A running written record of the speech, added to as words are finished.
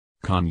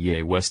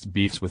Kanye West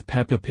beefs with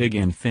Peppa Pig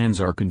and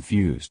fans are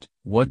confused.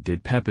 What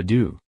did Peppa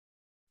do?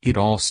 It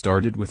all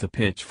started with a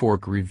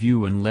Pitchfork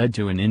review and led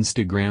to an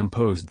Instagram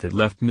post that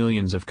left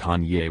millions of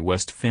Kanye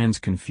West fans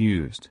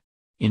confused.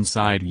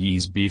 Inside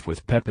Ye's beef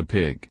with Peppa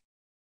Pig.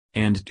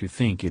 And to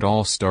think it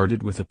all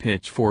started with a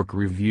Pitchfork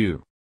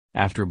review.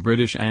 After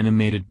British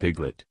animated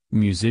Piglet,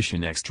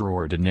 musician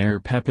extraordinaire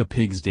Peppa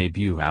Pig's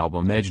debut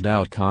album edged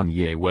out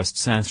Kanye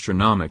West's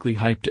astronomically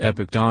hyped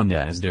Epic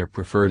Donda as their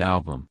preferred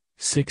album,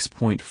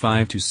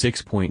 6.5 to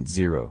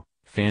 6.0,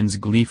 fans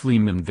gleefully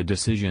mimed the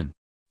decision.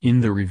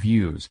 In the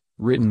reviews,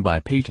 written by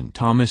Peyton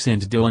Thomas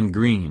and Dylan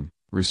Green,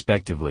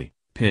 respectively,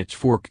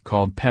 Pitchfork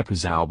called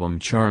Peppa's album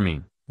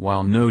charming,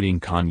 while noting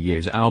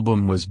Kanye's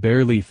album was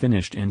barely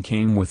finished and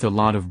came with a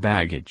lot of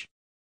baggage.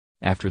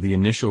 After the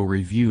initial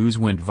reviews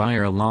went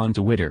viral on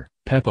Twitter,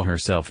 Peppa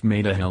herself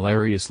made a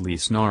hilariously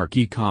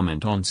snarky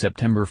comment on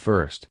September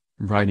 1st,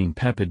 writing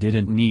Peppa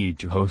didn't need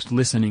to host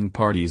listening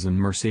parties in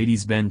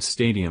Mercedes-Benz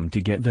Stadium to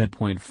get that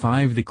point.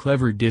 The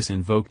clever diss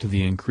invoked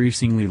the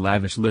increasingly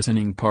lavish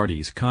listening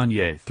parties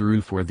Kanye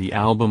threw for the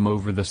album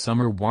over the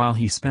summer while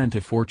he spent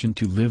a fortune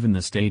to live in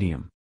the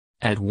stadium.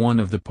 At one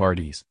of the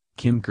parties,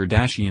 Kim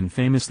Kardashian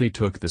famously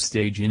took the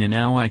stage in a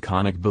now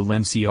iconic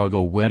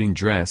Balenciaga wedding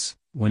dress,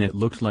 when it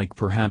looked like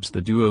perhaps the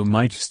duo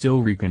might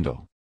still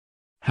rekindle.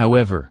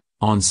 However,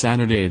 on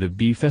Saturday the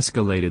beef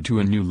escalated to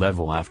a new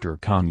level after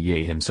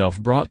Kanye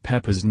himself brought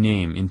Peppa's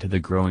name into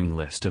the growing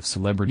list of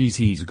celebrities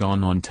he's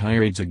gone on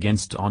tirades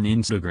against on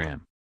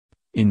Instagram.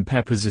 In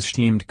Peppa's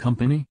esteemed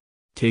company?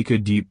 Take a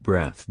deep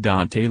breath.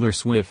 Taylor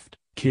Swift,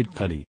 Kid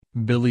Cudi,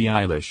 Billie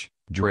Eilish,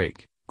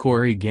 Drake,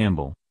 Corey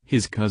Gamble,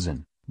 his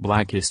cousin,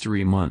 Black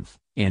History Month,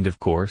 and of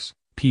course,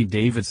 Pete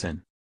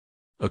Davidson.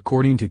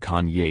 According to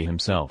Kanye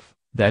himself,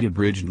 that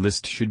abridged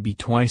list should be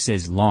twice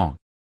as long.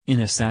 In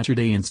a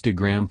Saturday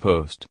Instagram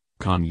post,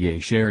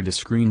 Kanye shared a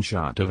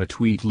screenshot of a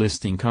tweet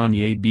listing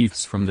Kanye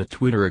beefs from the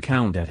Twitter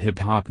account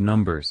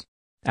 @HipHopNumbers.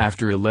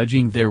 After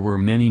alleging there were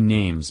many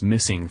names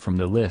missing from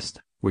the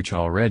list, which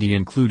already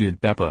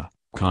included Peppa,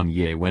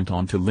 Kanye went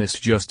on to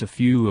list just a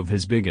few of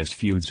his biggest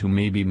feuds who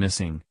may be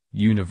missing: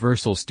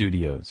 Universal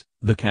Studios,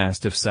 the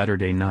cast of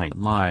Saturday Night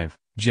Live,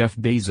 Jeff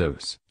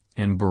Bezos,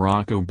 and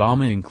Barack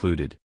Obama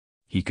included.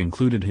 He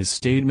concluded his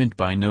statement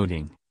by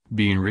noting,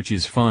 "Being rich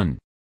is fun."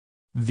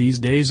 These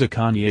days a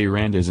Kanye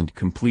rant isn't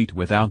complete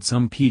without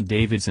some Pete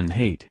Davidson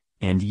hate,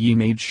 and Ye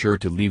made sure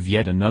to leave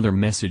yet another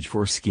message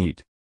for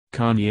Skeet.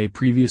 Kanye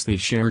previously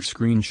shared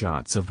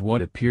screenshots of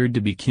what appeared to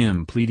be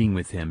Kim pleading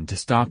with him to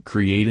stop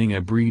creating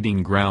a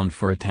breeding ground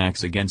for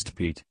attacks against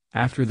Pete,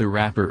 after the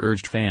rapper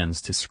urged fans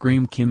to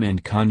scream Kim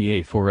and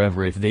Kanye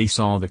forever if they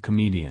saw the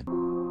comedian.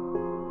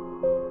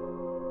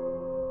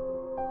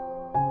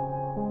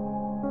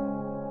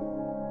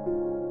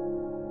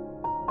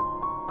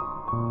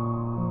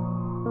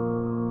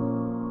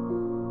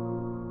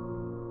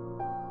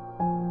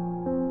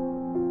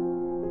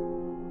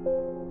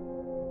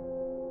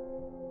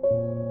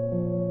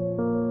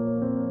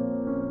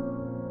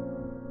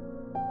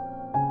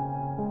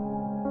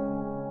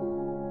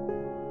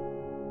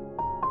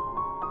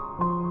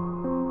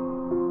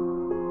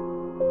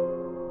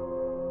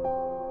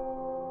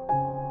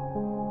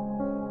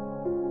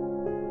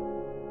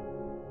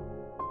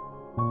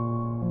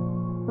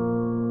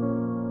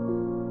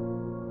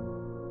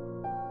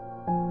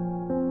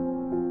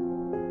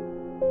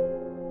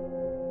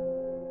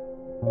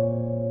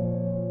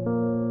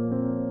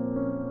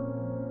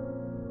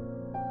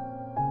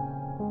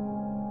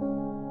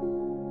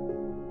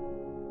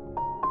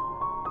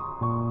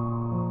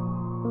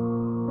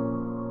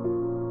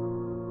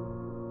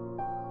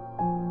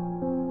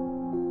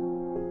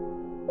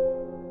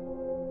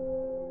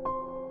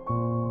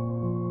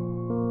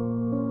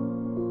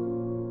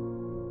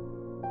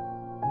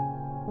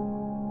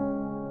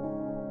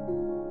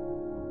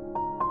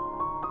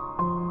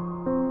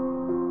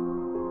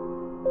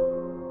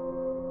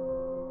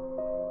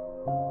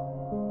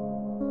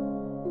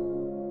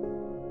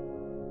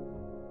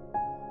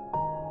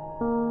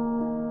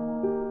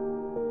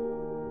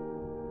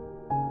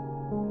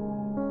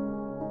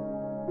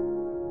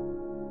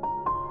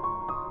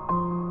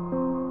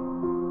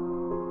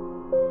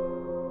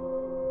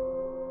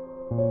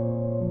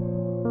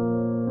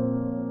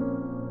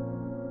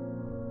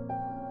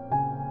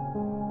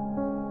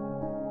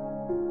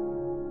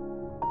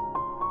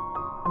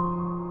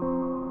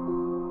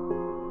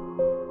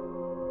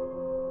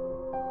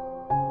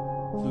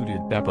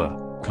 Peppa,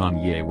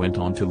 Kanye went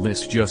on to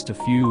list just a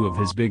few of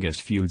his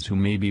biggest feuds who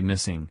may be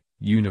missing: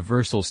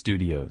 Universal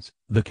Studios,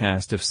 the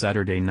cast of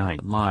Saturday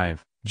Night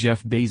Live,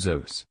 Jeff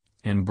Bezos,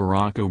 and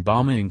Barack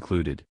Obama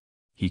included.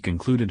 He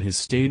concluded his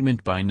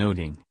statement by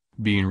noting,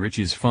 "Being rich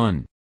is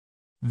fun."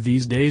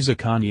 These days a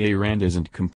Kanye rant isn't complete